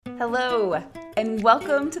Hello, and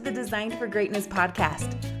welcome to the Designed for Greatness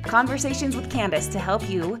podcast. Conversations with Candace to help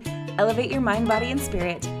you elevate your mind, body, and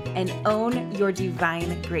spirit and own your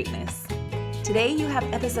divine greatness. Today you have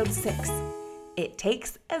episode 6. It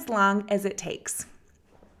takes as long as it takes.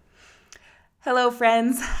 Hello,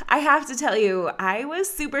 friends. I have to tell you, I was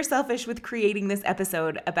super selfish with creating this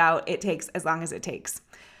episode about it takes as long as it takes.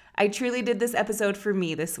 I truly did this episode for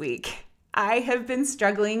me this week. I have been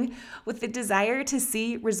struggling with the desire to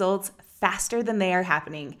see results faster than they are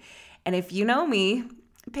happening. And if you know me,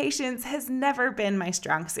 patience has never been my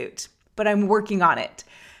strong suit, but I'm working on it.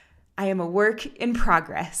 I am a work in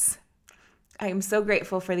progress. I am so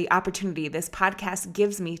grateful for the opportunity this podcast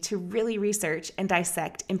gives me to really research and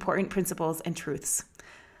dissect important principles and truths.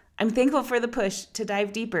 I'm thankful for the push to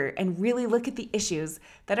dive deeper and really look at the issues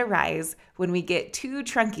that arise when we get too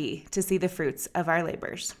trunky to see the fruits of our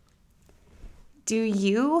labors. Do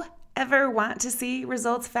you ever want to see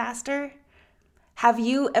results faster? Have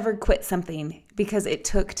you ever quit something because it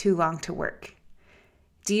took too long to work?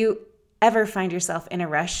 Do you ever find yourself in a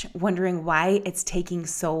rush wondering why it's taking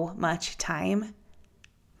so much time?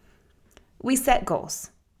 We set goals.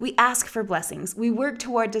 We ask for blessings. We work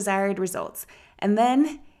toward desired results. And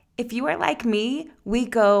then, if you are like me, we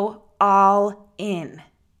go all in.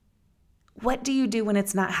 What do you do when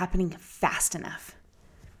it's not happening fast enough?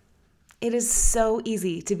 It is so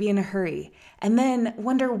easy to be in a hurry and then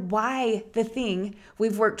wonder why the thing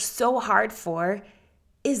we've worked so hard for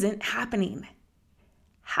isn't happening.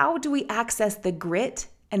 How do we access the grit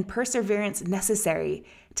and perseverance necessary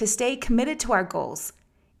to stay committed to our goals,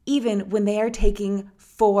 even when they are taking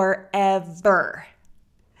forever?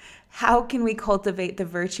 How can we cultivate the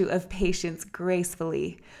virtue of patience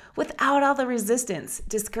gracefully without all the resistance,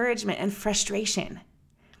 discouragement, and frustration?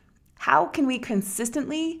 How can we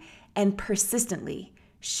consistently and persistently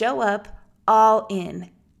show up all in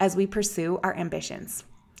as we pursue our ambitions,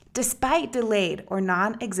 despite delayed or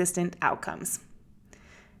non-existent outcomes?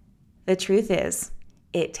 The truth is,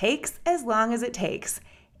 it takes as long as it takes,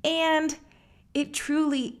 and it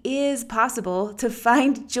truly is possible to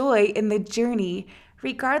find joy in the journey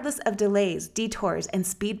regardless of delays, detours, and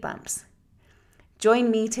speed bumps. Join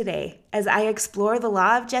me today as I explore the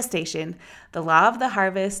law of gestation, the law of the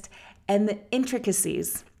harvest, and the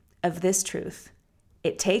intricacies of this truth.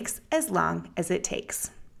 It takes as long as it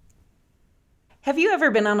takes. Have you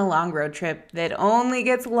ever been on a long road trip that only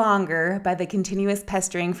gets longer by the continuous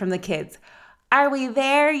pestering from the kids? Are we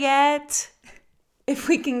there yet? If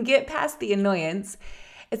we can get past the annoyance,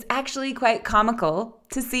 it's actually quite comical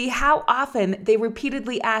to see how often they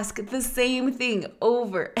repeatedly ask the same thing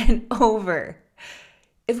over and over.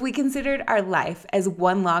 If we considered our life as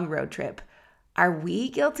one long road trip, are we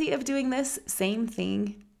guilty of doing this same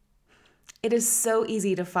thing? It is so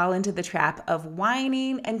easy to fall into the trap of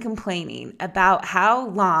whining and complaining about how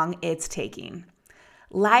long it's taking.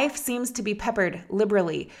 Life seems to be peppered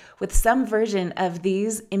liberally with some version of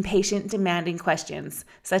these impatient, demanding questions,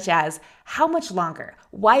 such as, how much longer?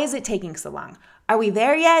 Why is it taking so long? Are we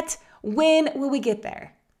there yet? When will we get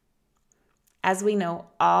there? As we know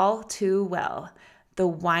all too well, the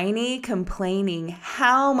whiny, complaining,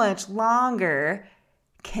 how much longer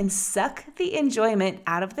can suck the enjoyment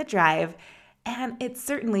out of the drive, and it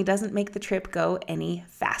certainly doesn't make the trip go any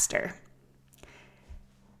faster.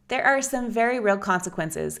 There are some very real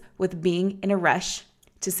consequences with being in a rush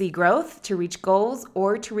to see growth, to reach goals,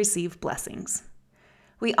 or to receive blessings.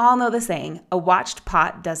 We all know the saying, a watched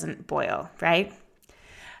pot doesn't boil, right?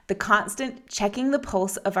 The constant checking the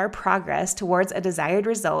pulse of our progress towards a desired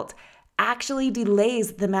result actually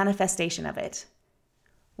delays the manifestation of it.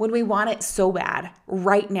 When we want it so bad,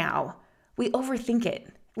 right now, we overthink it.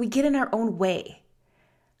 We get in our own way.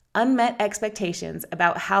 Unmet expectations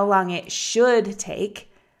about how long it should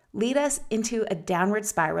take lead us into a downward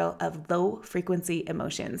spiral of low-frequency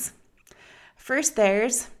emotions. First,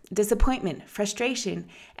 there's disappointment, frustration,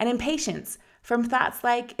 and impatience from thoughts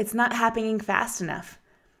like it's not happening fast enough,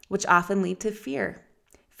 which often lead to fear.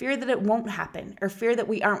 Fear that it won't happen, or fear that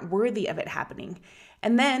we aren't worthy of it happening.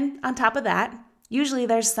 And then, on top of that, usually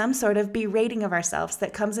there's some sort of berating of ourselves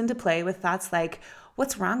that comes into play with thoughts like,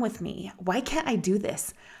 what's wrong with me? Why can't I do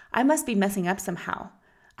this? I must be messing up somehow.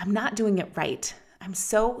 I'm not doing it right. I'm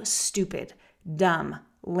so stupid, dumb,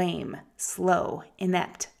 lame, slow,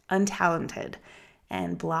 inept, untalented,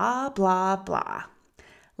 and blah, blah, blah,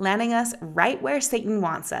 landing us right where Satan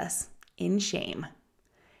wants us, in shame.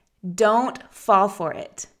 Don't fall for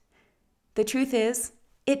it. The truth is,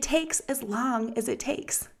 it takes as long as it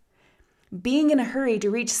takes. Being in a hurry to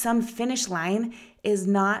reach some finish line is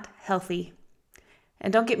not healthy.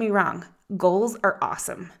 And don't get me wrong, goals are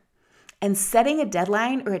awesome. And setting a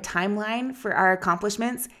deadline or a timeline for our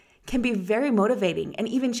accomplishments can be very motivating and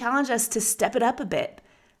even challenge us to step it up a bit.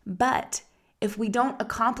 But if we don't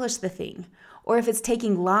accomplish the thing, or if it's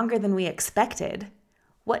taking longer than we expected,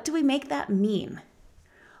 what do we make that mean?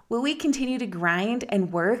 Will we continue to grind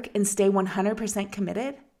and work and stay 100%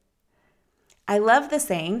 committed? I love the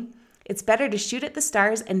saying, it's better to shoot at the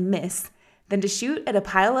stars and miss than to shoot at a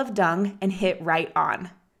pile of dung and hit right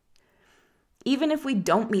on. Even if we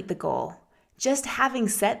don't meet the goal, just having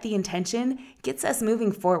set the intention gets us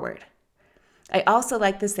moving forward. I also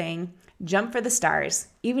like the saying, jump for the stars.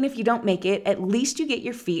 Even if you don't make it, at least you get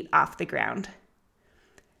your feet off the ground.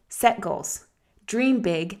 Set goals, dream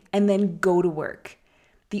big, and then go to work.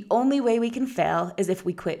 The only way we can fail is if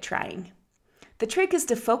we quit trying. The trick is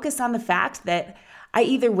to focus on the fact that I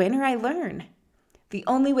either win or I learn. The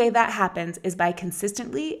only way that happens is by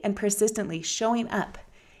consistently and persistently showing up,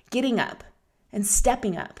 getting up, and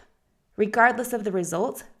stepping up, regardless of the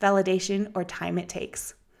results, validation, or time it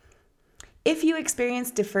takes. If you experience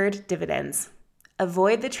deferred dividends,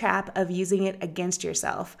 avoid the trap of using it against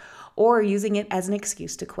yourself or using it as an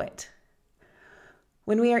excuse to quit.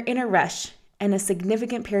 When we are in a rush and a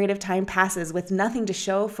significant period of time passes with nothing to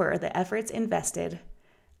show for the efforts invested,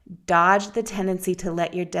 dodge the tendency to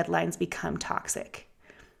let your deadlines become toxic.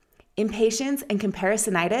 Impatience and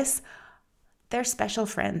comparisonitis, they're special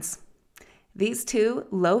friends. These two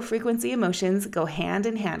low-frequency emotions go hand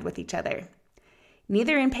in hand with each other.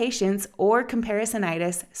 Neither impatience or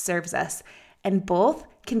comparisonitis serves us, and both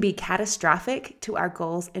can be catastrophic to our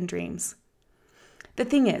goals and dreams. The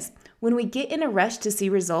thing is, when we get in a rush to see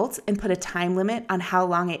results and put a time limit on how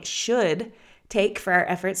long it should take for our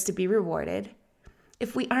efforts to be rewarded,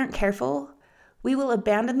 if we aren't careful, we will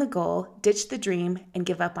abandon the goal, ditch the dream, and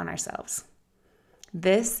give up on ourselves.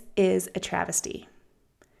 This is a travesty.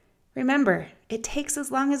 Remember, it takes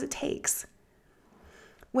as long as it takes.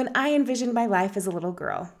 When I envisioned my life as a little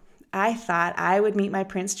girl, I thought I would meet my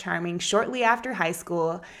Prince Charming shortly after high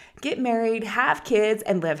school, get married, have kids,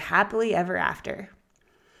 and live happily ever after.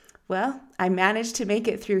 Well, I managed to make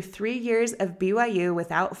it through 3 years of BYU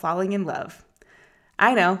without falling in love.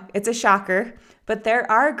 I know, it's a shocker, but there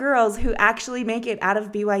are girls who actually make it out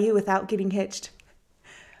of BYU without getting hitched.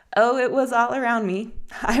 Oh, it was all around me.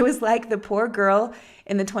 I was like the poor girl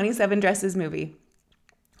in the 27 Dresses movie.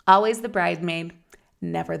 Always the bridesmaid,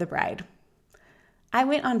 never the bride. I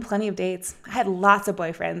went on plenty of dates. I had lots of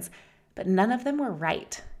boyfriends, but none of them were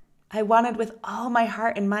right. I wanted with all my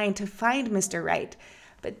heart and mind to find Mr. Right,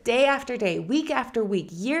 but day after day, week after week,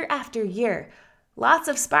 year after year, lots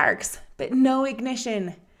of sparks, but no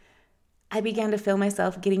ignition. I began to feel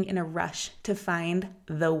myself getting in a rush to find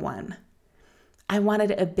the one. I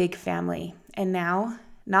wanted a big family, and now,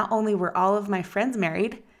 not only were all of my friends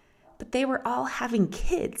married, but they were all having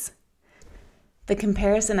kids. The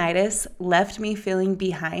comparisonitis left me feeling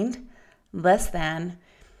behind, less than,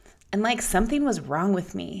 and like something was wrong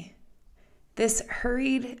with me. This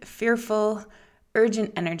hurried, fearful,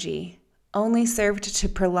 urgent energy only served to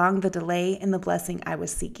prolong the delay in the blessing I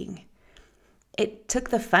was seeking. It took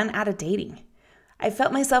the fun out of dating. I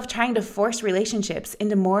felt myself trying to force relationships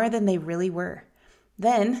into more than they really were.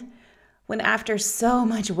 Then, when after so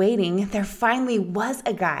much waiting, there finally was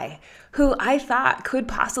a guy who I thought could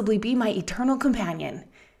possibly be my eternal companion.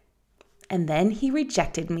 And then he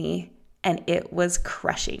rejected me, and it was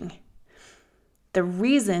crushing. The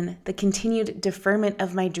reason the continued deferment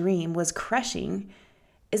of my dream was crushing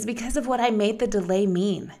is because of what I made the delay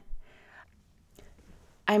mean.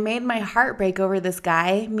 I made my heartbreak over this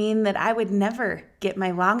guy mean that I would never get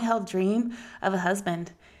my long-held dream of a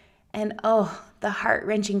husband. And oh, the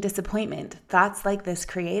heart-wrenching disappointment thoughts like this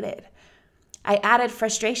created. I added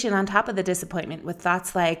frustration on top of the disappointment with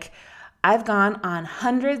thoughts like, I've gone on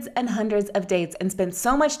hundreds and hundreds of dates and spent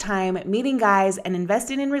so much time meeting guys and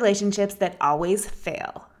investing in relationships that always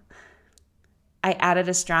fail. I added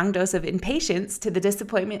a strong dose of impatience to the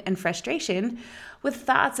disappointment and frustration with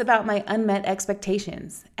thoughts about my unmet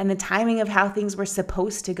expectations and the timing of how things were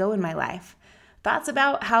supposed to go in my life. Thoughts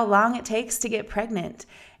about how long it takes to get pregnant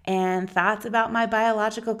and thoughts about my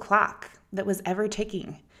biological clock that was ever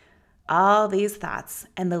ticking. All these thoughts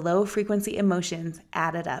and the low-frequency emotions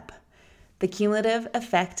added up. The cumulative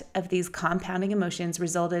effect of these compounding emotions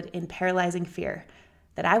resulted in paralyzing fear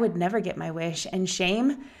that I would never get my wish and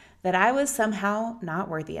shame that I was somehow not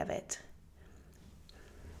worthy of it.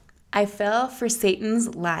 I fell for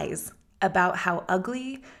Satan's lies about how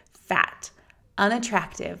ugly, fat,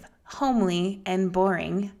 unattractive, homely, and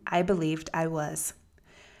boring I believed I was.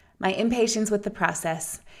 My impatience with the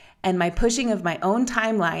process and my pushing of my own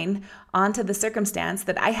timeline onto the circumstance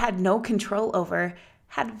that I had no control over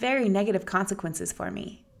had very negative consequences for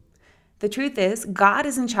me. The truth is, God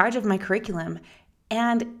is in charge of my curriculum,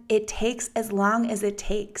 and it takes as long as it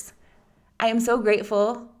takes. I am so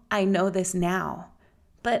grateful I know this now,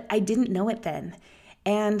 but I didn't know it then.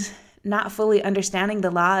 And not fully understanding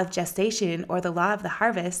the law of gestation or the law of the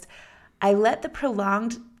harvest, I let the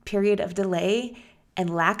prolonged period of delay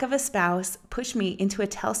and lack of a spouse push me into a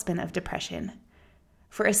tailspin of depression.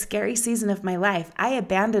 For a scary season of my life, I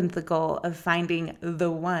abandoned the goal of finding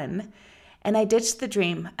the one, and I ditched the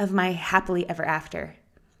dream of my happily ever after.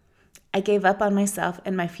 I gave up on myself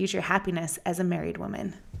and my future happiness as a married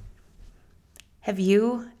woman. Have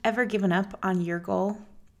you ever given up on your goal,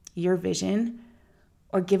 your vision,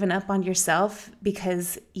 or given up on yourself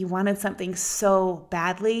because you wanted something so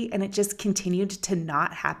badly and it just continued to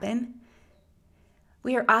not happen?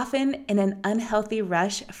 We are often in an unhealthy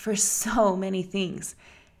rush for so many things,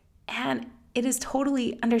 and it is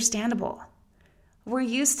totally understandable. We're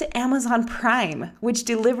used to Amazon Prime, which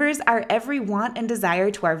delivers our every want and desire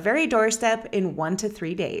to our very doorstep in 1 to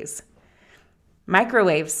 3 days.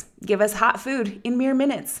 Microwaves give us hot food in mere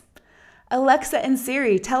minutes. Alexa and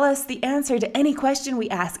Siri tell us the answer to any question we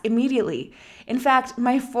ask immediately. In fact,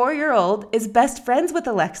 my 4-year-old is best friends with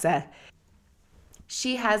Alexa.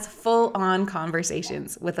 She has full-on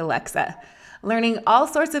conversations with Alexa, learning all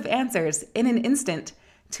sorts of answers in an instant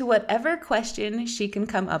to whatever question she can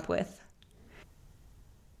come up with.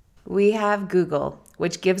 We have Google,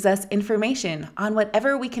 which gives us information on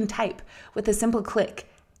whatever we can type with a simple click,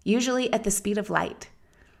 usually at the speed of light.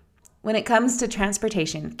 When it comes to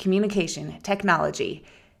transportation, communication, technology,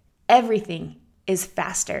 everything is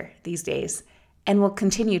faster these days and will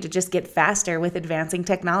continue to just get faster with advancing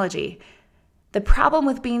technology. The problem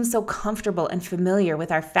with being so comfortable and familiar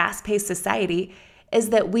with our fast-paced society is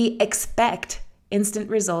that we expect instant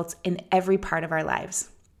results in every part of our lives.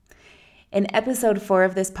 In episode 4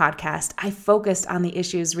 of this podcast, I focused on the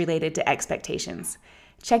issues related to expectations.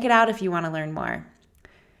 Check it out if you want to learn more.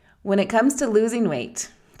 When it comes to losing weight,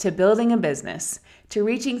 to building a business, to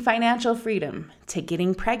reaching financial freedom, to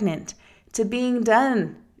getting pregnant, to being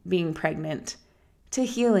done being pregnant, to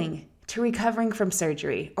healing, to recovering from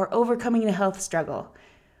surgery or overcoming a health struggle,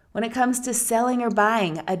 when it comes to selling or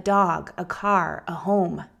buying a dog, a car, a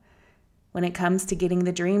home, when it comes to getting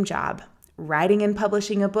the dream job, writing and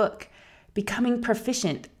publishing a book, becoming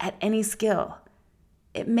proficient at any skill,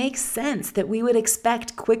 it makes sense that we would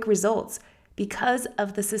expect quick results because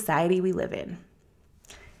of the society we live in.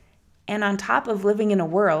 And on top of living in a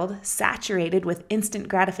world saturated with instant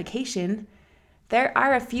gratification, there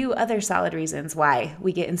are a few other solid reasons why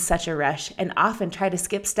we get in such a rush and often try to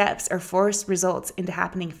skip steps or force results into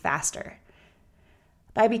happening faster.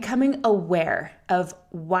 By becoming aware of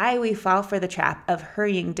why we fall for the trap of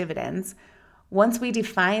hurrying dividends, once we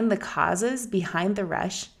define the causes behind the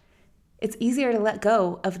rush, it's easier to let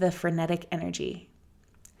go of the frenetic energy.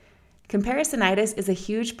 Comparisonitis is a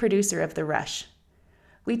huge producer of the rush.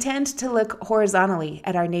 We tend to look horizontally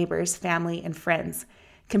at our neighbors, family, and friends,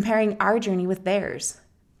 comparing our journey with theirs.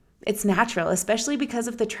 It's natural, especially because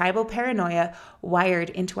of the tribal paranoia wired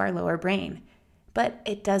into our lower brain, but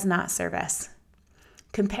it does not serve us.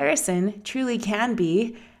 Comparison truly can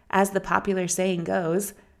be, as the popular saying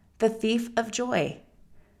goes, the thief of joy.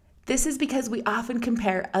 This is because we often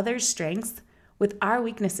compare others' strengths with our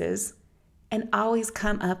weaknesses and always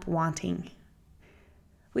come up wanting.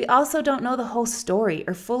 We also don't know the whole story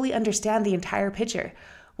or fully understand the entire picture.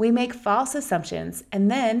 We make false assumptions, and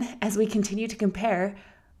then, as we continue to compare,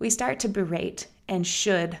 we start to berate and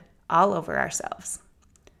should all over ourselves.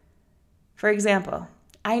 For example,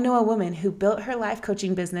 I know a woman who built her life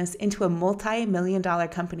coaching business into a multi-million-dollar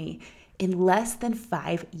company in less than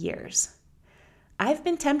 5 years. I've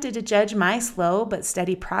been tempted to judge my slow but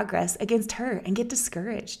steady progress against her and get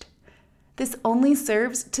discouraged. This only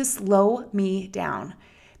serves to slow me down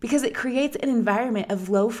because it creates an environment of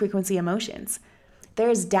low-frequency emotions. There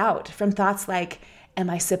is doubt from thoughts like, am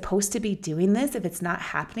I supposed to be doing this if it's not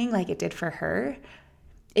happening like it did for her?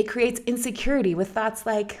 It creates insecurity with thoughts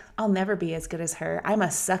like, I'll never be as good as her. I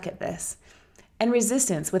must suck at this. And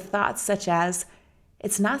resistance with thoughts such as,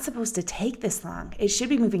 it's not supposed to take this long. It should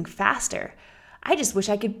be moving faster. I just wish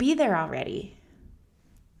I could be there already.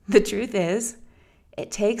 The truth is, it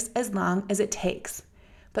takes as long as it takes.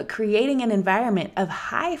 But creating an environment of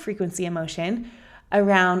high frequency emotion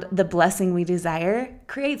around the blessing we desire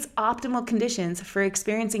creates optimal conditions for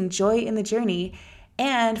experiencing joy in the journey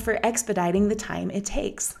and for expediting the time it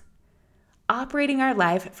takes. Operating our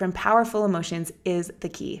life from powerful emotions is the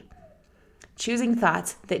key. Choosing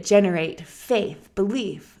thoughts that generate faith,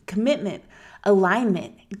 belief, commitment,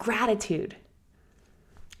 alignment, gratitude.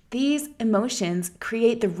 These emotions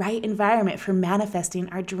create the right environment for manifesting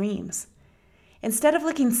our dreams. Instead of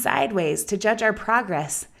looking sideways to judge our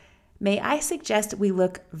progress, may I suggest we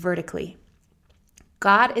look vertically.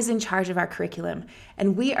 God is in charge of our curriculum,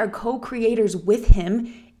 and we are co-creators with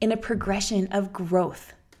Him in a progression of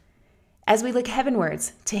growth. As we look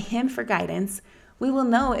heavenwards to Him for guidance, we will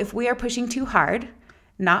know if we are pushing too hard,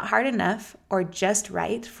 not hard enough, or just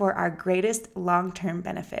right for our greatest long-term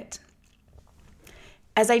benefit.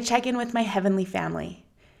 As I check in with my heavenly family,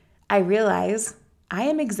 I realize I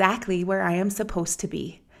am exactly where I am supposed to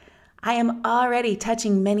be. I am already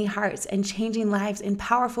touching many hearts and changing lives in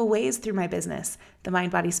powerful ways through my business, the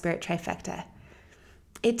Mind, Body, Spirit Trifecta.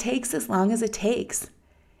 It takes as long as it takes.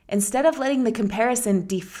 Instead of letting the comparison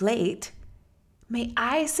deflate, may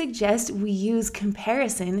I suggest we use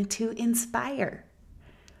comparison to inspire.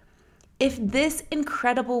 If this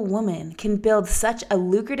incredible woman can build such a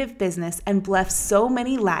lucrative business and bless so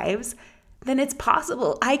many lives, then it's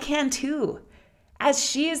possible I can too. As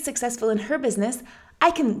she is successful in her business,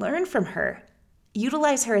 I can learn from her,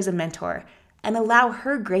 utilize her as a mentor, and allow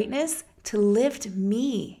her greatness to lift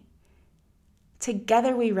me.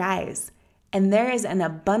 Together we rise, and there is an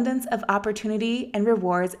abundance of opportunity and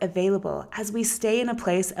rewards available as we stay in a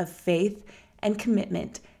place of faith and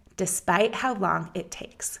commitment, despite how long it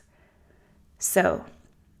takes. So,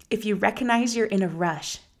 if you recognize you're in a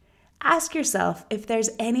rush, ask yourself if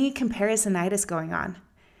there's any comparisonitis going on.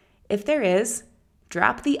 If there is,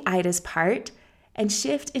 drop the itis part and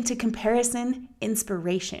shift into comparison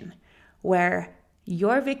inspiration, where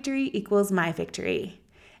your victory equals my victory,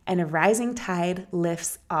 and a rising tide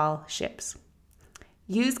lifts all ships.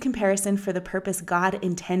 Use comparison for the purpose God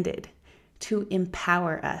intended, to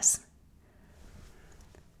empower us.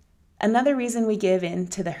 Another reason we give in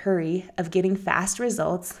to the hurry of getting fast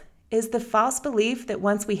results is the false belief that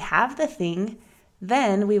once we have the thing,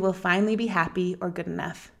 then we will finally be happy or good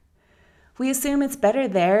enough. We assume it's better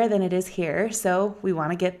there than it is here, so we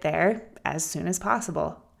want to get there as soon as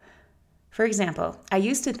possible. For example, I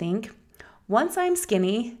used to think, once I'm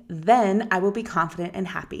skinny, then I will be confident and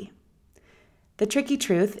happy. The tricky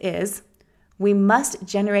truth is, we must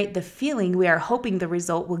generate the feeling we are hoping the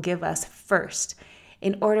result will give us first,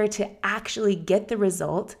 in order to actually get the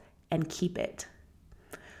result and keep it.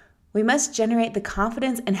 We must generate the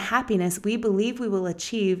confidence and happiness we believe we will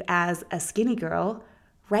achieve as a skinny girl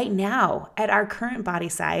right now at our current body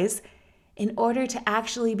size in order to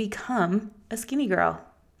actually become a skinny girl.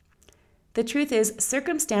 The truth is,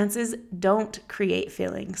 circumstances don't create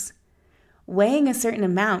feelings. Weighing a certain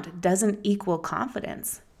amount doesn't equal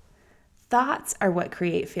confidence. Thoughts are what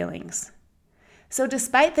create feelings. So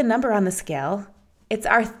despite the number on the scale, it's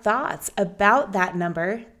our thoughts about that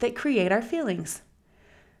number that create our feelings.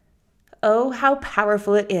 Oh, how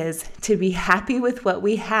powerful it is to be happy with what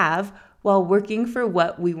we have while working for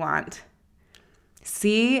what we want.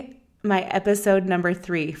 See my episode number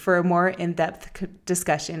 3 for a more in-depth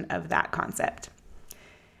discussion of that concept.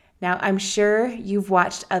 Now, I'm sure you've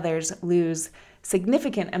watched others lose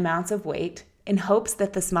significant amounts of weight in hopes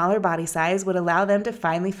that the smaller body size would allow them to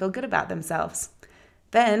finally feel good about themselves.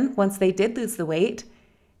 Then, once they did lose the weight,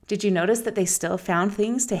 did you notice that they still found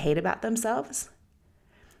things to hate about themselves?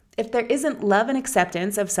 If there isn't love and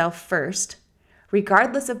acceptance of self first,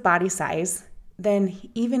 regardless of body size, then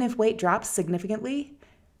even if weight drops significantly,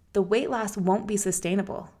 the weight loss won't be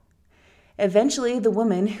sustainable. Eventually, the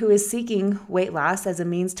woman who is seeking weight loss as a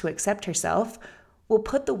means to accept herself will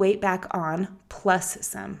put the weight back on plus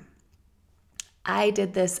some. I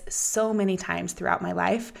did this so many times throughout my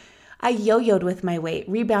life. I yo-yoed with my weight,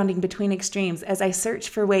 rebounding between extremes as I searched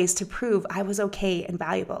for ways to prove I was okay and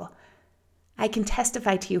valuable. I can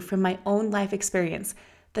testify to you from my own life experience,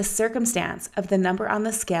 the circumstance of the number on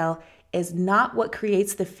the scale is not what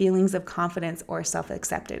creates the feelings of confidence or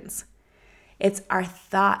self-acceptance. It's our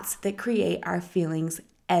thoughts that create our feelings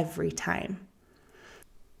every time.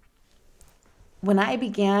 When I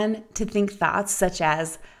began to think thoughts such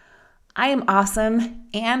as, I am awesome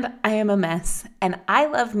and I am a mess and I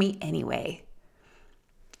love me anyway.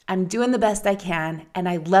 I'm doing the best I can and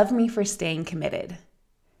I love me for staying committed.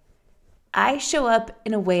 I show up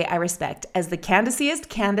in a way I respect as the Candaciest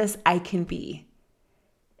Candace I can be.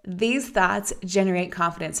 These thoughts generate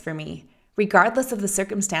confidence for me, regardless of the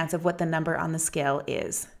circumstance of what the number on the scale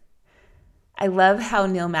is. I love how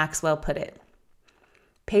Neil Maxwell put it.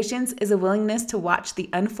 Patience is a willingness to watch the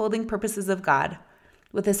unfolding purposes of God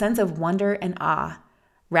with a sense of wonder and awe,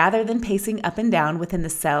 rather than pacing up and down within the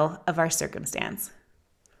cell of our circumstance.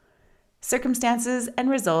 Circumstances and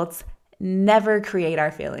results never create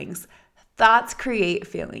our feelings. Thoughts create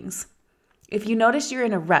feelings. If you notice you're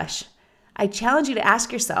in a rush, I challenge you to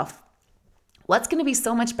ask yourself, what's going to be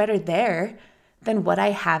so much better there than what I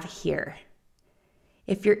have here?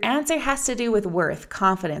 If your answer has to do with worth,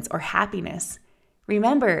 confidence, or happiness,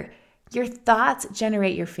 remember, your thoughts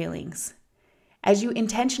generate your feelings. As you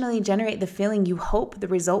intentionally generate the feeling you hope the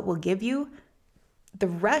result will give you, the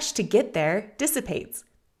rush to get there dissipates.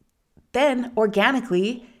 Then,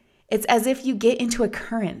 organically, it's as if you get into a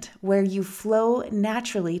current where you flow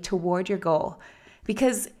naturally toward your goal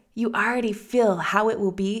because you already feel how it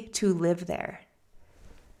will be to live there.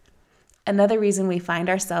 Another reason we find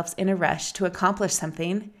ourselves in a rush to accomplish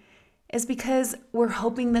something is because we're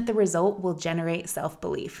hoping that the result will generate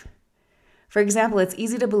self-belief. For example, it's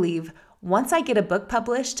easy to believe, once I get a book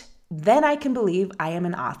published, then I can believe I am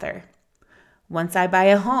an author. Once I buy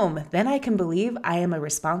a home, then I can believe I am a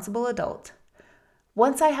responsible adult.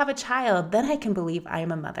 Once I have a child, then I can believe I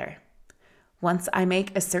am a mother. Once I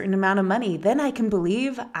make a certain amount of money, then I can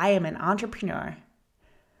believe I am an entrepreneur.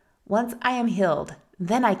 Once I am healed,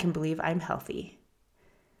 then I can believe I'm healthy.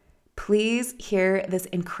 Please hear this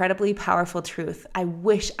incredibly powerful truth I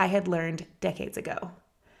wish I had learned decades ago.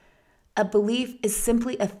 A belief is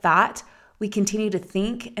simply a thought we continue to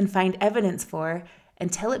think and find evidence for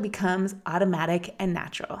until it becomes automatic and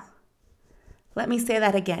natural. Let me say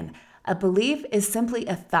that again. A belief is simply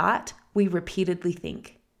a thought we repeatedly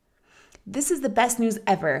think. This is the best news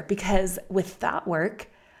ever because with thought work,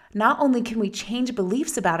 not only can we change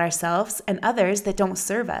beliefs about ourselves and others that don't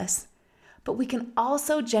serve us, but we can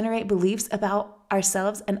also generate beliefs about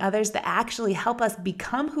ourselves and others that actually help us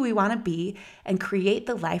become who we want to be and create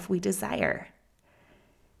the life we desire.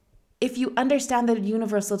 If you understand the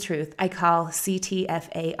universal truth I call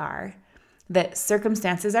CTFAR, that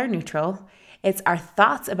circumstances are neutral, it's our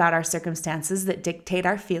thoughts about our circumstances that dictate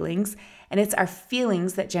our feelings, and it's our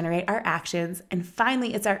feelings that generate our actions, and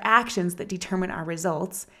finally, it's our actions that determine our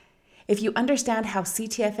results. If you understand how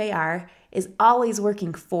CTFAR is always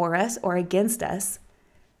working for us or against us,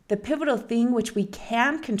 the pivotal thing which we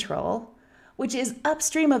can control, which is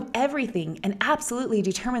upstream of everything and absolutely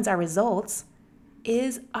determines our results,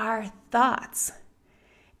 is our thoughts.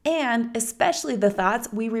 And especially the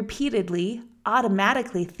thoughts we repeatedly,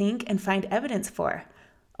 automatically think and find evidence for,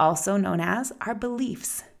 also known as our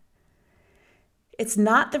beliefs. It's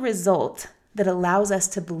not the result that allows us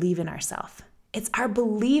to believe in ourselves. It's our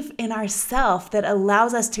belief in ourselves that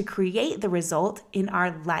allows us to create the result in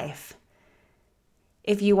our life.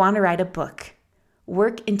 If you want to write a book,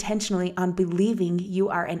 work intentionally on believing you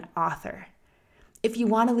are an author. If you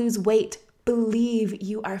want to lose weight, believe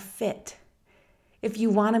you are fit. If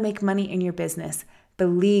you want to make money in your business,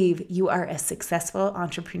 believe you are a successful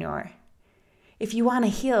entrepreneur. If you want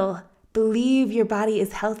to heal, believe your body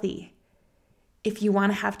is healthy. If you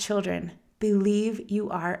want to have children, believe you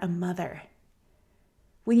are a mother.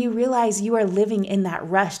 When you realize you are living in that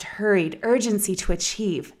rushed, hurried urgency to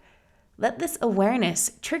achieve, let this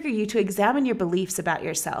awareness trigger you to examine your beliefs about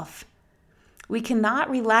yourself. We cannot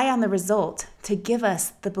rely on the result to give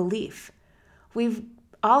us the belief. We've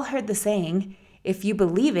all heard the saying, if you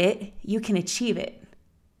believe it, you can achieve it.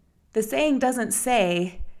 The saying doesn't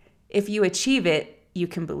say, if you achieve it, you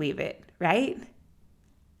can believe it, right?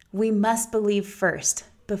 We must believe first,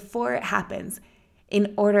 before it happens,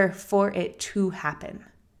 in order for it to happen.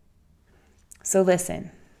 So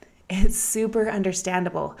listen, it's super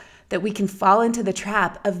understandable that we can fall into the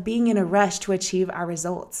trap of being in a rush to achieve our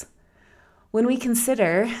results. When we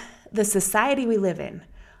consider the society we live in,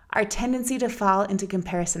 our tendency to fall into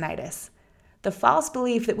comparisonitis, the false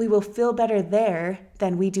belief that we will feel better there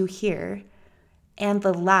than we do here, and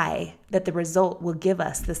the lie that the result will give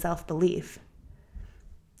us the self-belief,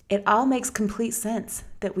 it all makes complete sense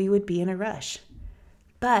that we would be in a rush.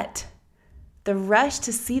 But the rush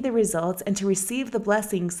to see the results and to receive the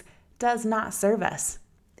blessings does not serve us.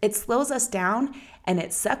 It slows us down and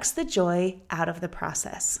it sucks the joy out of the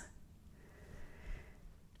process.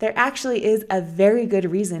 There actually is a very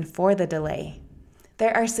good reason for the delay.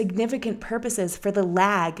 There are significant purposes for the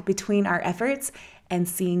lag between our efforts and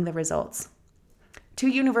seeing the results. Two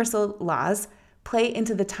universal laws play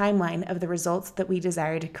into the timeline of the results that we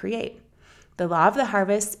desire to create: the law of the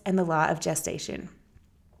harvest and the law of gestation.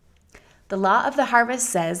 The law of the harvest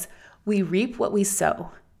says we reap what we sow.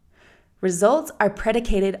 Results are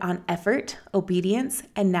predicated on effort, obedience,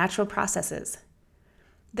 and natural processes.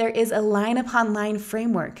 There is a line upon line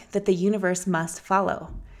framework that the universe must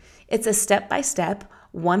follow. It's a step-by-step,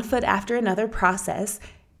 one foot after another process,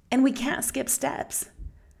 and we can't skip steps.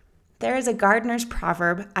 There is a gardener's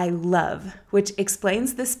proverb I love, which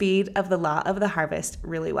explains the speed of the law of the harvest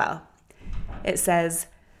really well. It says,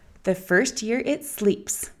 the first year it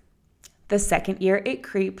sleeps, the second year it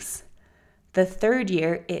creeps, The third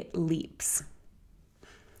year, it leaps.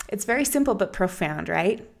 It's very simple but profound,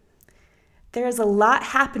 right? There is a lot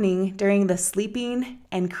happening during the sleeping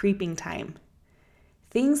and creeping time.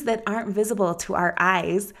 Things that aren't visible to our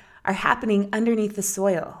eyes are happening underneath the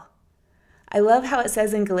soil. I love how it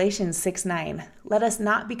says in Galatians 6:9, "Let us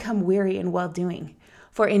not become weary in well-doing,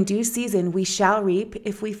 for in due season we shall reap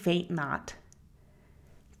if we faint not."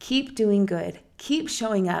 Keep doing good. Keep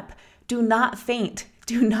showing up. Do not faint.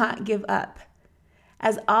 Do not give up.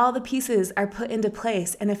 As all the pieces are put into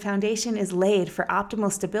place and a foundation is laid for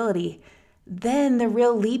optimal stability, then the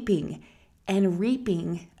real leaping and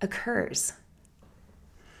reaping occurs.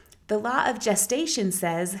 The law of gestation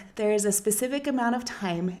says there is a specific amount of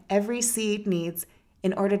time every seed needs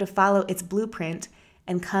in order to follow its blueprint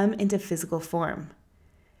and come into physical form.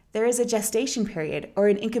 There is a gestation period or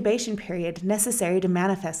an incubation period necessary to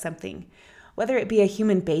manifest something, whether it be a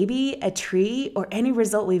human baby, a tree, or any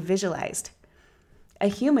result we've visualized. A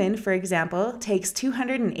human, for example, takes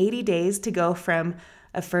 280 days to go from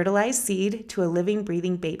a fertilized seed to a living,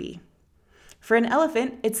 breathing baby. For an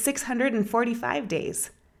elephant, it's 645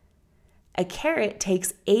 days. A carrot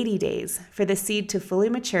takes 80 days for the seed to fully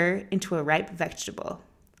mature into a ripe vegetable.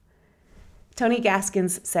 Tony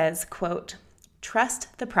Gaskins says, quote,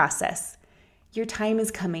 "Trust the process. Your time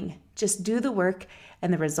is coming. Just do the work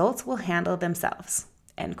and the results will handle themselves."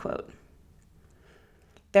 End quote.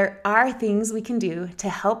 There are things we can do to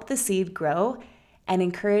help the seed grow and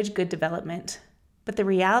encourage good development. But the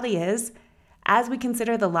reality is, as we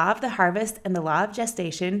consider the law of the harvest and the law of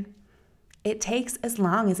gestation, it takes as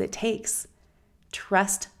long as it takes.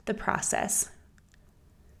 Trust the process.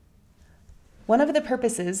 One of the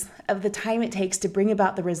purposes of the time it takes to bring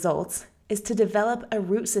about the results is to develop a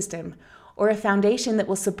root system or a foundation that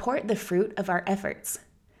will support the fruit of our efforts.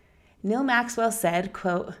 Neil Maxwell said,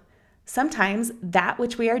 quote, "Sometimes that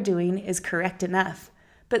which we are doing is correct enough,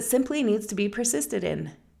 but simply needs to be persisted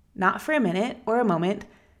in, not for a minute or a moment,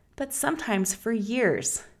 but sometimes for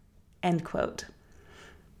years." End quote.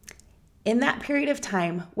 In that period of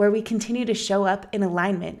time where we continue to show up in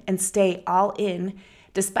alignment and stay all in,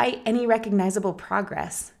 despite any recognizable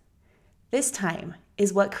progress, this time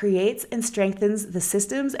is what creates and strengthens the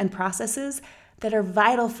systems and processes that are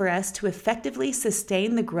vital for us to effectively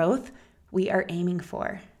sustain the growth we are aiming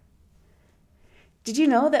for. Did you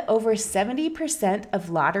know that over 70%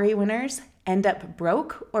 of lottery winners end up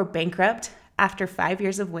broke or bankrupt after 5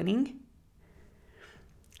 years of winning?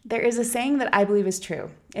 There is a saying that I believe is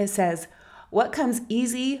true. It says, "What comes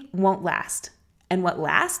easy won't last, and what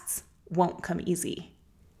lasts won't come easy."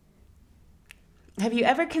 Have you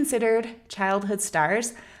ever considered childhood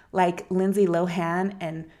stars like Lindsay Lohan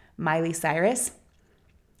and Miley Cyrus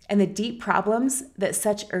and the deep problems that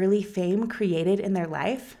such early fame created in their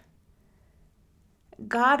life?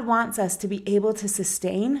 God wants us to be able to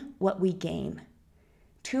sustain what we gain.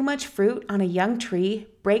 Too much fruit on a young tree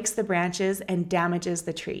breaks the branches and damages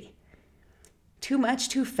the tree. Too much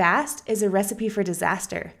too fast is a recipe for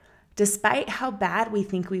disaster, despite how bad we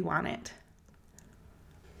think we want it.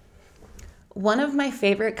 One of my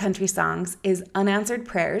favorite country songs is Unanswered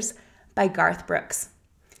Prayers by Garth Brooks.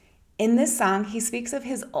 In this song, he speaks of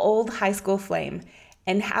his old high school flame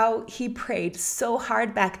and how he prayed so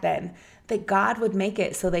hard back then that God would make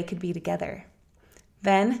it so they could be together.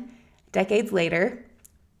 Then, decades later,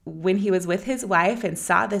 when he was with his wife and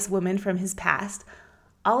saw this woman from his past,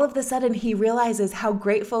 all of a sudden he realizes how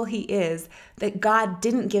grateful he is that God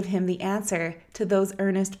didn't give him the answer to those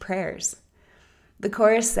earnest prayers. The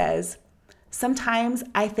chorus says, "Sometimes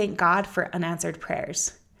I thank God for unanswered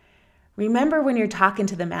prayers. Remember when you're talking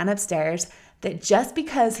to the man upstairs that just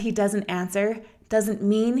because he doesn't answer doesn't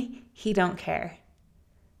mean he don't care.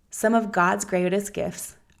 Some of God's greatest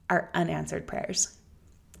gifts are unanswered prayers."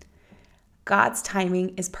 God's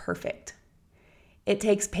timing is perfect. It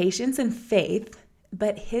takes patience and faith,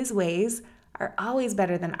 but his ways are always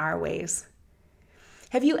better than our ways.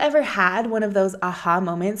 Have you ever had one of those aha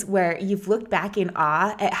moments where you've looked back in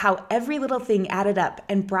awe at how every little thing added up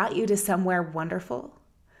and brought you to somewhere wonderful?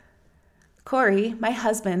 Corey, my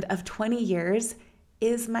husband of 20 years,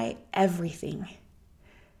 is my everything.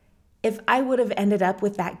 If I would have ended up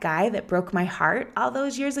with that guy that broke my heart all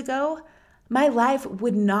those years ago, my life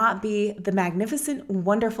would not be the magnificent,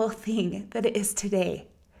 wonderful thing that it is today.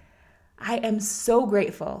 I am so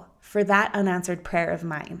grateful for that unanswered prayer of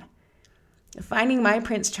mine. Finding my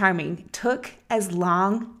Prince Charming took as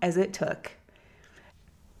long as it took.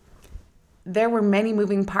 There were many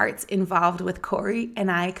moving parts involved with Corey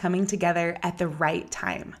and I coming together at the right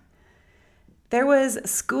time. There was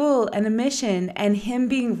school and a mission and him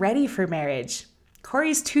being ready for marriage.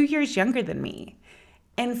 Corey's 2 years younger than me.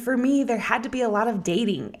 And for me, there had to be a lot of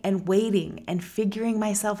dating and waiting and figuring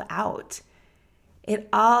myself out. It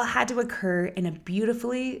all had to occur in a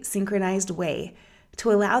beautifully synchronized way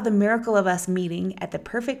to allow the miracle of us meeting at the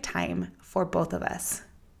perfect time for both of us.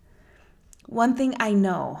 One thing I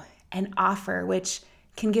know and offer, which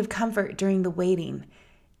can give comfort during the waiting,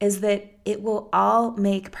 is that it will all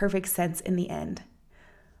make perfect sense in the end.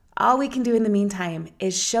 All we can do in the meantime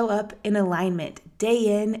is show up in alignment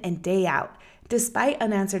day in and day out, despite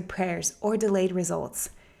unanswered prayers or delayed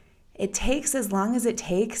results. It takes as long as it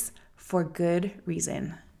takes for good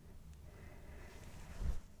reason.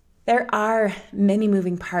 There are many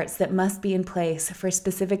moving parts that must be in place for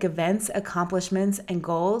specific events, accomplishments, and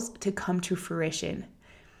goals to come to fruition.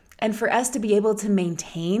 And for us to be able to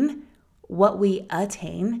maintain what we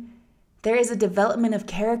attain, there is a development of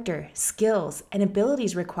character, skills, and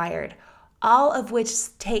abilities required, all of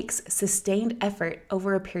which takes sustained effort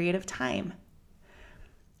over a period of time.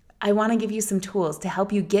 I want to give you some tools to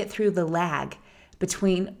help you get through the lag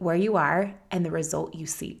between where you are and the result you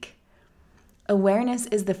seek. Awareness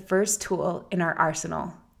is the first tool in our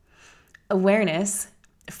arsenal. Awareness,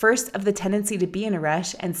 first, of the tendency to be in a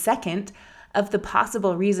rush, and second, of the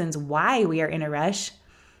possible reasons why we are in a rush.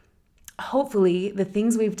 Hopefully, the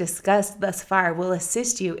things we've discussed thus far will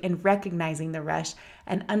assist you in recognizing the rush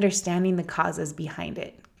and understanding the causes behind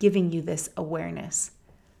it, giving you this awareness.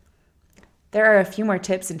 There are a few more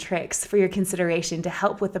tips and tricks for your consideration to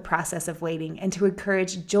help with the process of waiting and to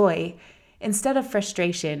encourage joy instead of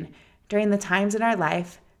frustration during the times in our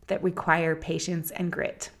life that require patience and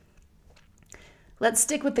grit. Let's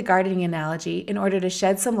stick with the gardening analogy in order to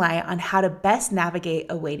shed some light on how to best navigate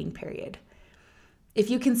a waiting period. If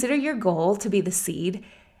you consider your goal to be the seed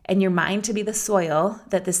and your mind to be the soil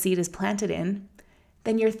that the seed is planted in,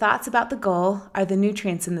 then your thoughts about the goal are the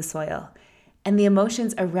nutrients in the soil, and the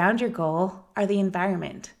emotions around your goal are the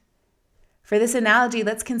environment. For this analogy,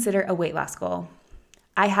 let's consider a weight loss goal.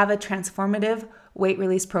 I have a transformative weight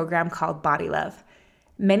release program called Body Love.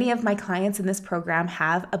 Many of my clients in this program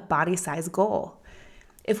have a body size goal.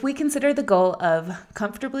 If we consider the goal of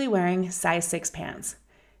comfortably wearing size 6 pants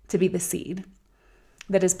to be the seed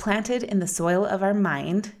that is planted in the soil of our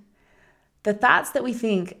mind, the thoughts that we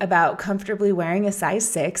think about comfortably wearing a size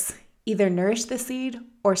 6 either nourish the seed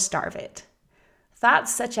or starve it.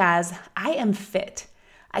 Thoughts such as, I am fit,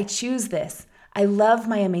 I choose this, I love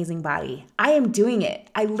my amazing body, I am doing it,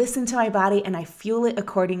 I listen to my body and I fuel it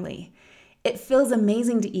accordingly. It feels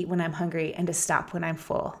amazing to eat when I'm hungry and to stop when I'm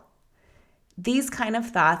full. These kind of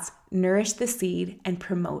thoughts nourish the seed and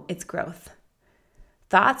promote its growth.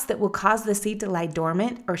 Thoughts that will cause the seed to lie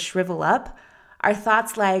dormant or shrivel up are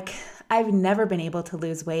thoughts like, I've never been able to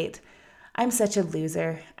lose weight, I'm such a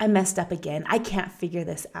loser, I messed up again, I can't figure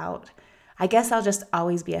this out, I guess I'll just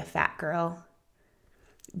always be a fat girl.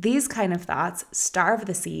 These kind of thoughts starve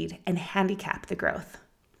the seed and handicap the growth.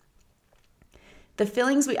 The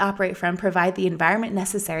feelings we operate from provide the environment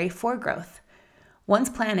necessary for growth. Once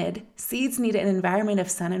planted, seeds need an environment of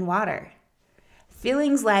sun and water.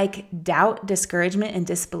 Feelings like doubt, discouragement, and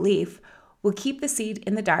disbelief will keep the seed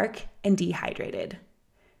in the dark and dehydrated.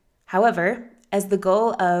 However, as the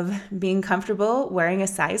goal of being comfortable wearing a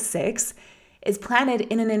size 6 is planted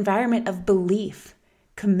in an environment of belief,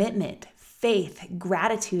 commitment, faith,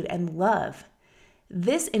 gratitude, and love,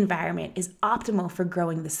 this environment is optimal for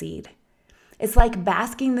growing the seed. It's like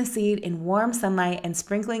basking the seed in warm sunlight and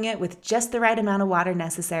sprinkling it with just the right amount of water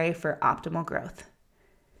necessary for optimal growth.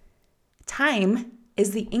 Time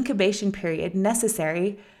is the incubation period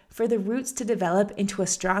necessary for the roots to develop into a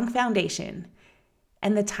strong foundation,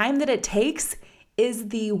 and the time that it takes is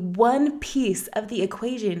the one piece of the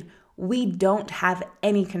equation we don't have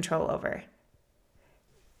any control over.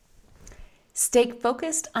 Stay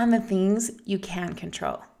focused on the things you can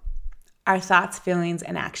control, our thoughts, feelings,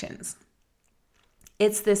 and actions.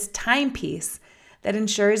 It's this time piece that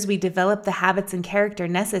ensures we develop the habits and character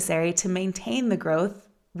necessary to maintain the growth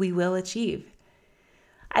we will achieve.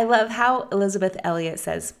 I love how Elizabeth Elliot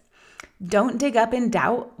says, "Don't dig up in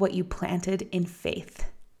doubt what you planted in faith."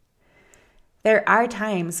 There are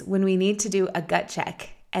times when we need to do a gut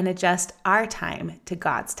check and adjust our time to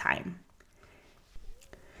God's time.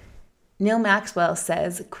 Neil Maxwell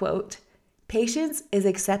says, quote, "Patience is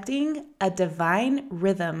accepting a divine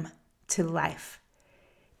rhythm to life.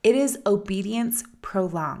 It is obedience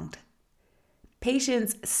prolonged.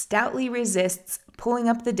 Patience stoutly resists pulling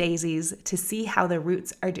up the daisies to see how the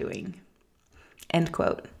roots are doing." End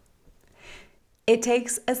quote. It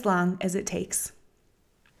takes as long as it takes.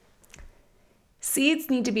 Seeds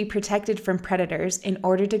need to be protected from predators in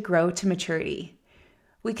order to grow to maturity.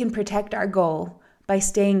 We can protect our goal by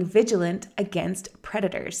staying vigilant against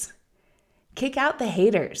predators. Kick out the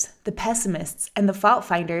haters, the pessimists, and the fault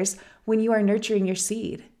finders when you are nurturing your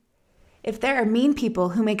seed. If there are mean people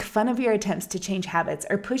who make fun of your attempts to change habits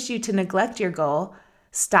or push you to neglect your goal,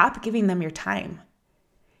 stop giving them your time.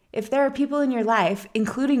 If there are people in your life,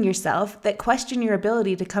 including yourself, that question your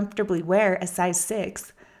ability to comfortably wear a size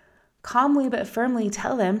 6, calmly but firmly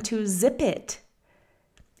tell them to zip it.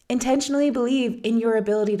 Intentionally believe in your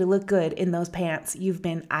ability to look good in those pants you've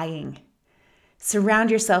been eyeing.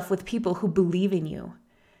 Surround yourself with people who believe in you.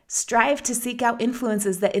 Strive to seek out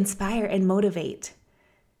influences that inspire and motivate.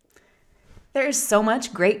 There is so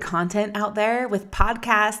much great content out there with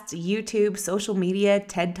podcasts, YouTube, social media,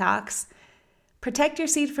 TED Talks. Protect your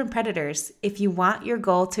seed from predators if you want your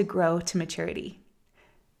goal to grow to maturity.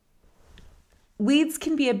 Weeds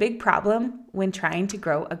can be a big problem when trying to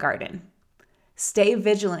grow a garden. Stay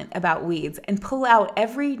vigilant about weeds and pull out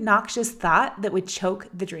every noxious thought that would choke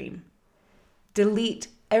the dream. Delete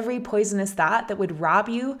every poisonous thought that would rob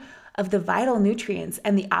you of the vital nutrients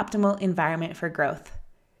and the optimal environment for growth.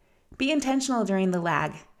 Be intentional during the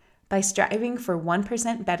lag by striving for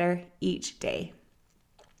 1% better each day.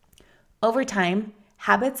 Over time,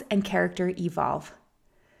 habits and character evolve.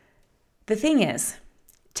 The thing is,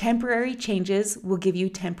 temporary changes will give you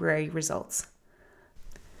temporary results.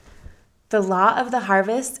 The law of the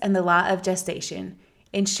harvest and the law of gestation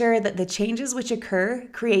ensure that the changes which occur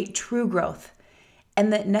create true growth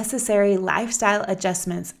and that necessary lifestyle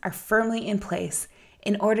adjustments are firmly in place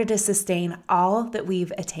in order to sustain all that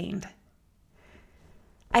we've attained.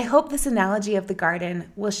 I hope this analogy of the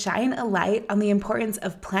garden will shine a light on the importance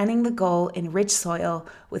of planting the goal in rich soil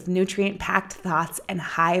with nutrient-packed thoughts and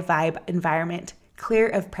high-vibe environment, clear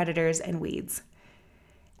of predators and weeds.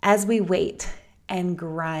 As we wait and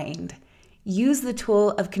grind, use the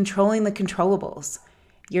tool of controlling the controllables,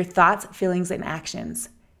 your thoughts, feelings, and actions,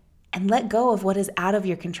 and let go of what is out of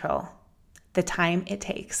your control, the time it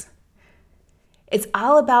takes. It's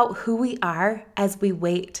all about who we are as we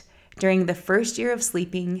wait during the first year of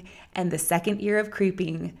sleeping and the second year of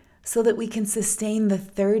creeping so that we can sustain the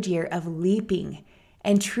third year of leaping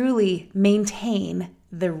and truly maintain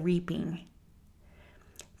the reaping.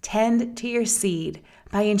 Tend to your seed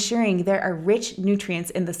by ensuring there are rich nutrients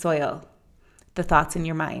in the soil, the thoughts in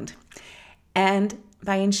your mind, and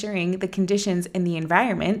by ensuring the conditions in the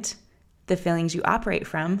environment, the feelings you operate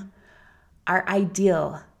from, are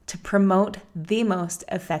ideal to promote the most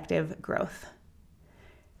effective growth.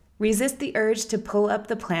 Resist the urge to pull up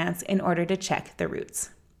the plants in order to check the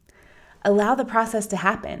roots. Allow the process to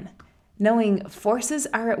happen, knowing forces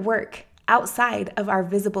are at work outside of our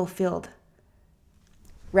visible field.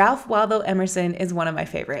 Ralph Waldo Emerson is one of my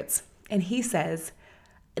favorites, and he says,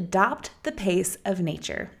 "Adopt the pace of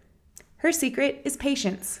nature. Her secret is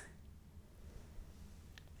patience."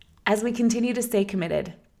 As we continue to stay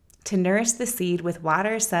committed to nourish the seed with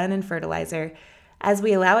water, sun, and fertilizer, as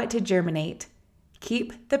we allow it to germinate,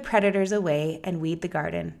 keep the predators away and weed the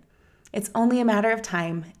garden. It's only a matter of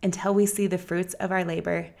time until we see the fruits of our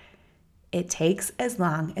labor. It takes as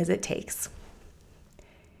long as it takes.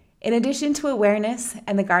 In addition to awareness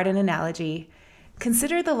and the garden analogy,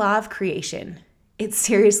 consider the law of creation. It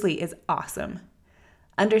seriously is awesome.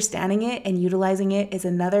 Understanding it and utilizing it is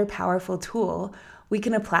another powerful tool we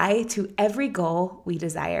can apply to every goal we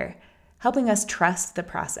desire, helping us trust the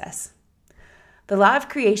process. The law of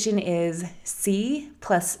creation is see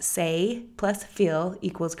plus say plus feel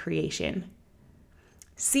equals creation.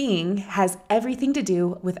 Seeing has everything to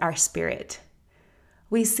do with our spirit.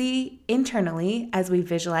 We see internally as we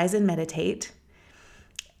visualize and meditate.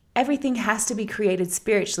 Everything has to be created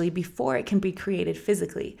spiritually before it can be created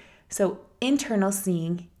physically. So internal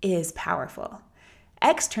seeing is powerful.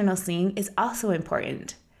 External seeing is also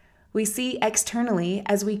important. We see externally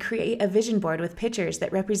as we create a vision board with pictures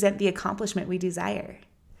that represent the accomplishment we desire.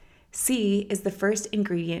 See is the first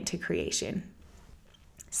ingredient to creation.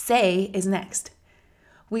 Say is next.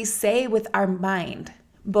 We say with our mind,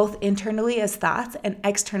 both internally as thoughts and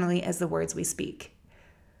externally as the words we speak.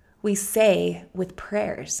 We say with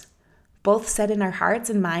prayers, both said in our hearts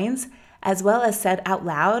and minds, as well as said out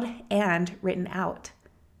loud and written out.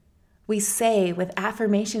 We say with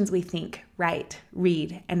affirmations we think, write,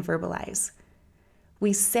 read, and verbalize.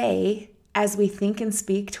 We say as we think and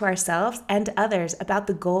speak to ourselves and others about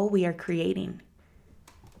the goal we are creating.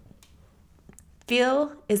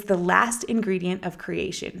 Feel is the last ingredient of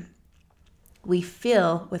creation. We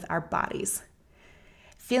feel with our bodies.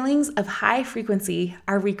 Feelings of high frequency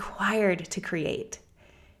are required to create.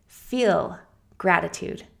 Feel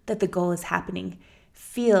gratitude that the goal is happening.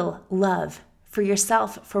 Feel love for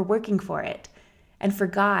yourself for working for it, and for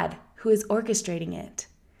God who is orchestrating it.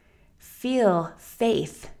 Feel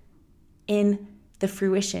faith in the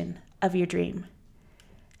fruition of your dream.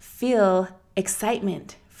 Feel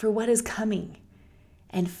excitement for what is coming,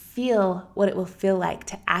 and feel what it will feel like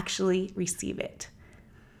to actually receive it.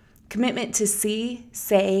 Commitment to see,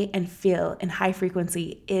 say, and feel in high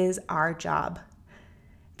frequency is our job.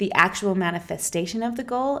 The actual manifestation of the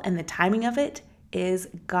goal and the timing of it is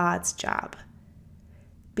God's job.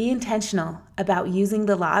 Be intentional about using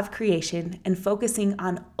the law of creation and focusing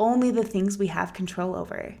on only the things we have control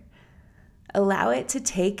over. Allow it to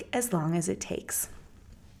take as long as it takes.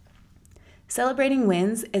 Celebrating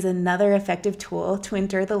wins is another effective tool to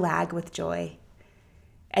endure the lag with joy.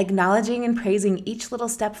 Acknowledging and praising each little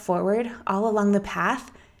step forward all along the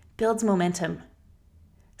path builds momentum.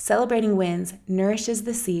 Celebrating wins nourishes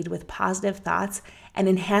the seed with positive thoughts and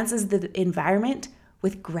enhances the environment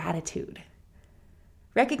with gratitude.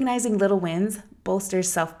 Recognizing little wins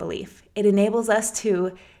bolsters self-belief. It enables us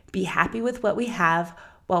to be happy with what we have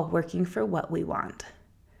while working for what we want.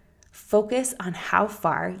 Focus on how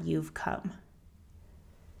far you've come.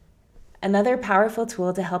 Another powerful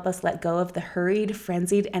tool to help us let go of the hurried,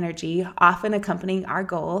 frenzied energy often accompanying our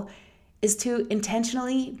goal is to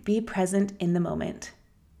intentionally be present in the moment.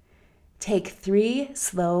 Take 3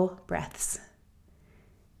 slow breaths.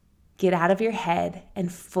 Get out of your head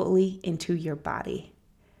and fully into your body.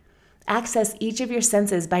 Access each of your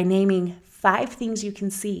senses by naming 5 things you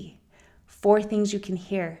can see, 4 things you can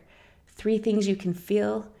hear, 3 things you can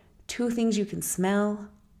feel, 2 things you can smell,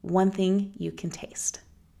 1 thing you can taste.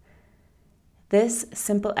 This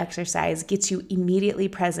simple exercise gets you immediately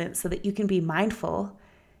present so that you can be mindful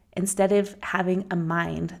instead of having a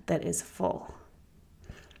mind that is full.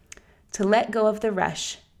 To let go of the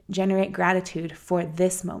rush, generate gratitude for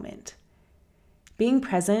this moment. Being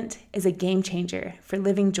present is a game changer for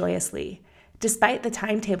living joyously, despite the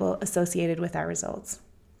timetable associated with our results.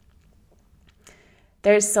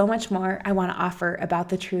 There is so much more I want to offer about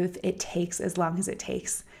the truth it takes as long as it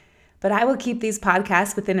takes, but I will keep these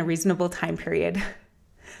podcasts within a reasonable time period.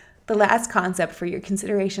 The last concept for your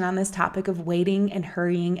consideration on this topic of waiting and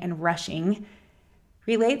hurrying and rushing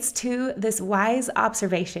relates to this wise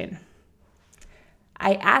observation.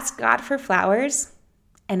 I asked God for flowers,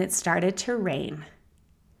 and it started to rain.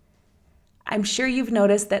 I'm sure you've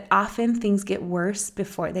noticed that often things get worse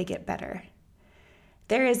before they get better.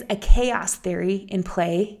 There is a chaos theory in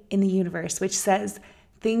play in the universe which says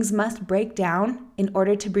things must break down in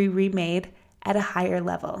order to be remade at a higher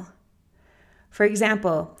level. For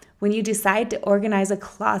example, when you decide to organize a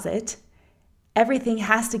closet, everything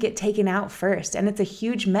has to get taken out first, and it's a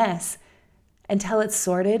huge mess until it's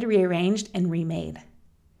sorted, rearranged, and remade.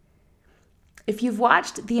 If you've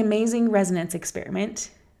watched The Amazing Resonance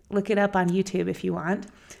Experiment, look it up on YouTube if you want.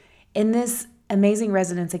 In this amazing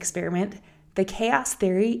resonance experiment, the chaos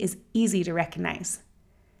theory is easy to recognize.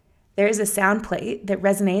 There is a sound plate that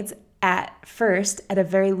resonates at first at a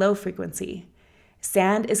very low frequency.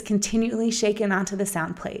 Sand is continually shaken onto the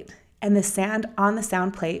sound plate, and the sand on the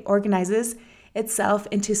sound plate organizes itself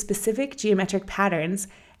into specific geometric patterns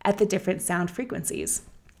at the different sound frequencies.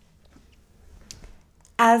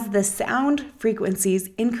 As the sound frequencies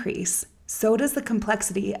increase, so does the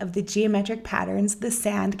complexity of the geometric patterns the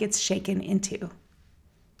sand gets shaken into.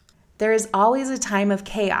 There is always a time of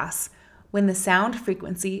chaos when the sound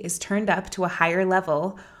frequency is turned up to a higher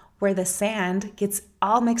level where the sand gets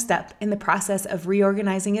all mixed up in the process of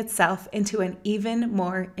reorganizing itself into an even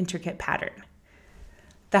more intricate pattern.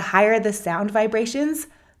 The higher the sound vibrations,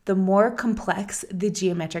 the more complex the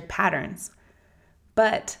geometric patterns.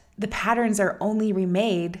 But the patterns are only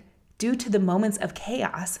remade due to the moments of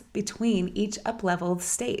chaos between each up-leveled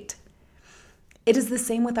state. It is the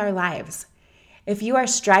same with our lives. If you are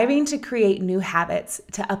striving to create new habits,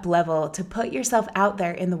 to up-level, to put yourself out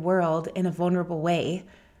there in the world in a vulnerable way,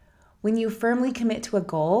 when you firmly commit to a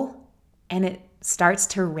goal and it starts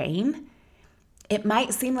to rain, it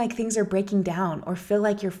might seem like things are breaking down or feel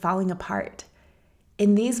like you're falling apart.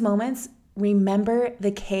 In these moments, remember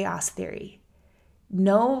the chaos theory.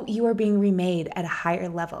 Know you are being remade at a higher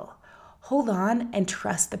level. Hold on and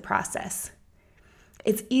trust the process.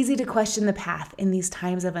 It's easy to question the path in these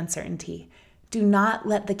times of uncertainty. Do not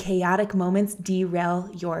let the chaotic moments derail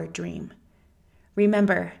your dream.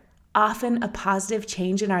 Remember, often a positive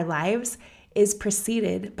change in our lives is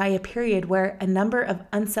preceded by a period where a number of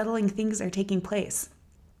unsettling things are taking place.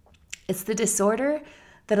 It's the disorder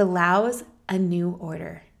that allows a new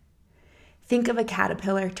order. Think of a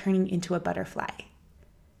caterpillar turning into a butterfly.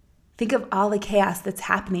 Think of all the chaos that's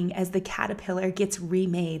happening as the caterpillar gets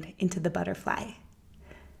remade into the butterfly.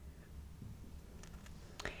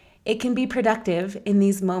 It can be productive in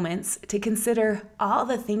these moments to consider all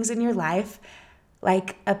the things in your life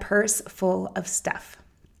like a purse full of stuff.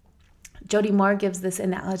 Jody Moore gives this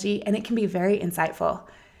analogy, and it can be very insightful.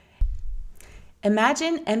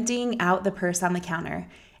 Imagine emptying out the purse on the counter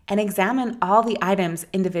and examine all the items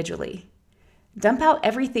individually. Dump out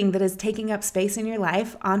everything that is taking up space in your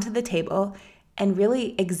life onto the table and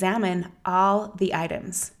really examine all the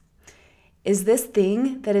items. Is this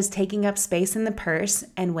thing that is taking up space in the purse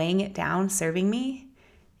and weighing it down serving me?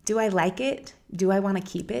 Do I like it? Do I want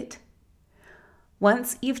to keep it?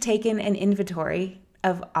 Once you've taken an inventory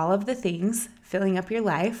of all of the things filling up your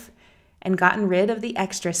life and gotten rid of the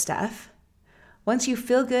extra stuff, once you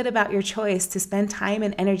feel good about your choice to spend time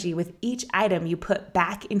and energy with each item you put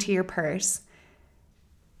back into your purse,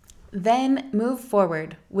 then move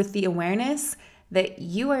forward with the awareness that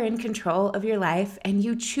you are in control of your life and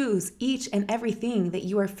you choose each and everything that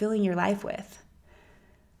you are filling your life with.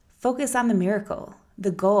 Focus on the miracle,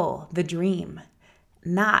 the goal, the dream,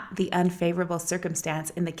 not the unfavorable circumstance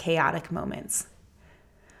in the chaotic moments.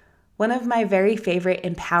 One of my very favorite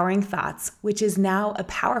empowering thoughts, which is now a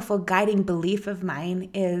powerful guiding belief of mine,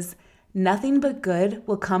 is nothing but good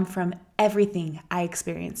will come from everything I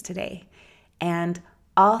experience today, and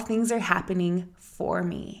all things are happening for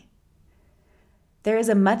me. There is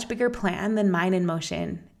a much bigger plan than mine in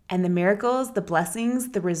motion, and the miracles, the blessings,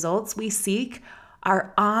 the results we seek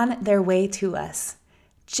are on their way to us.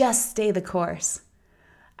 Just stay the course.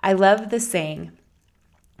 I love the saying,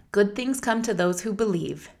 good things come to those who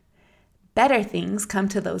believe, better things come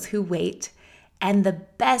to those who wait, and the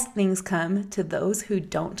best things come to those who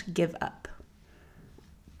don't give up.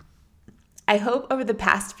 I hope over the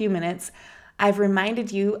past few minutes, I've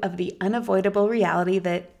reminded you of the unavoidable reality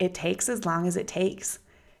that it takes as long as it takes.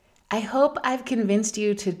 I hope I've convinced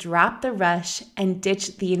you to drop the rush and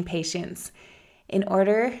ditch the impatience in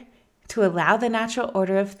order to allow the natural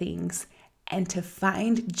order of things and to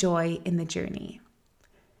find joy in the journey.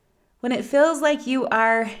 When it feels like you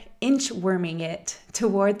are inchworming it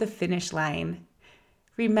toward the finish line,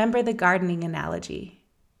 remember the gardening analogy.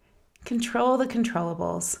 Control the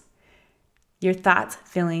controllables, your thoughts,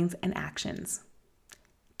 feelings, and actions.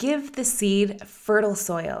 Give the seed fertile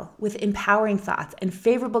soil with empowering thoughts and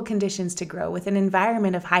favorable conditions to grow with an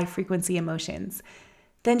environment of high-frequency emotions.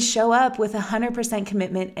 Then show up with 100%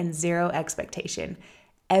 commitment and zero expectation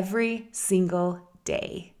every single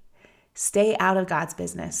day. Stay out of God's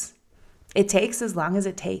business. It takes as long as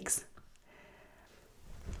it takes.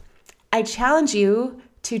 I challenge you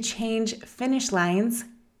to change finish lines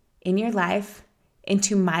in your life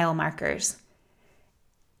into mile markers.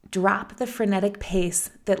 Drop the frenetic pace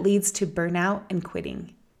that leads to burnout and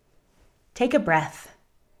quitting. Take a breath.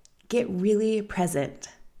 Get really present.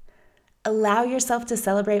 Allow yourself to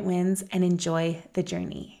celebrate wins and enjoy the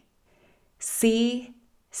journey. See,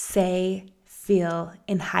 say, feel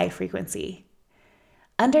in high frequency.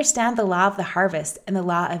 Understand the law of the harvest and the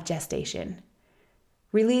law of gestation.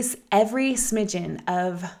 Release every smidgen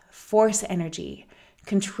of force energy,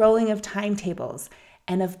 controlling of timetables,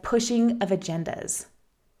 and of pushing of agendas.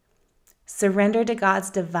 Surrender to God's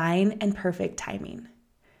divine and perfect timing.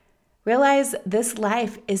 Realize this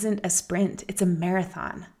life isn't a sprint, it's a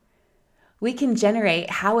marathon. We can generate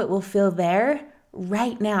how it will feel there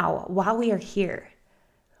right now while we are here.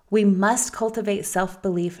 We must cultivate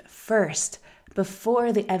self-belief first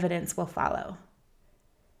before the evidence will follow.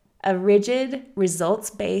 A rigid,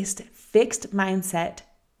 results-based, fixed mindset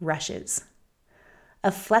rushes.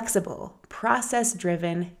 A flexible,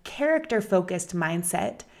 process-driven, character-focused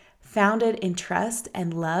mindset founded in trust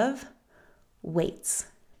and love waits.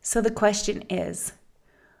 So the question is,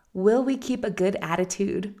 will we keep a good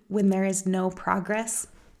attitude when there is no progress?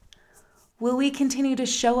 Will we continue to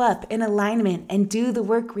show up in alignment and do the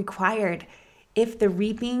work required if the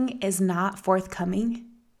reaping is not forthcoming?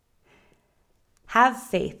 Have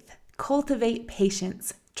faith, cultivate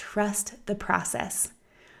patience, trust the process.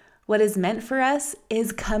 What is meant for us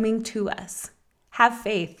is coming to us. Have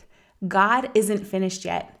faith. God isn't finished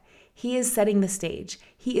yet. He is setting the stage.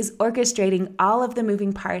 He is orchestrating all of the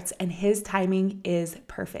moving parts, and His timing is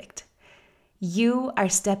perfect. You are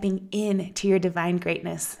stepping into your divine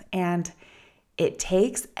greatness, and it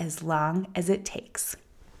takes as long as it takes.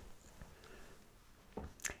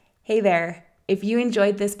 Hey there, if you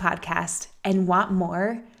enjoyed this podcast and want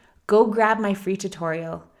more, go grab my free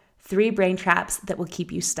tutorial, 3 Brain Traps That Will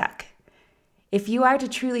Keep You Stuck. If you are to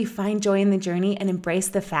truly find joy in the journey and embrace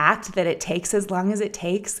the fact that it takes as long as it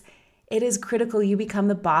takes, it is critical you become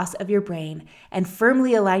the boss of your brain and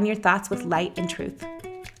firmly align your thoughts with light and truth.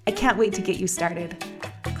 I can't wait to get you started.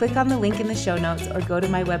 Click on the link in the show notes or go to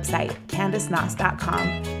my website,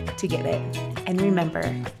 CandiceNoss.com, to get it. And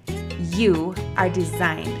remember, you are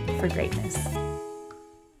designed for greatness.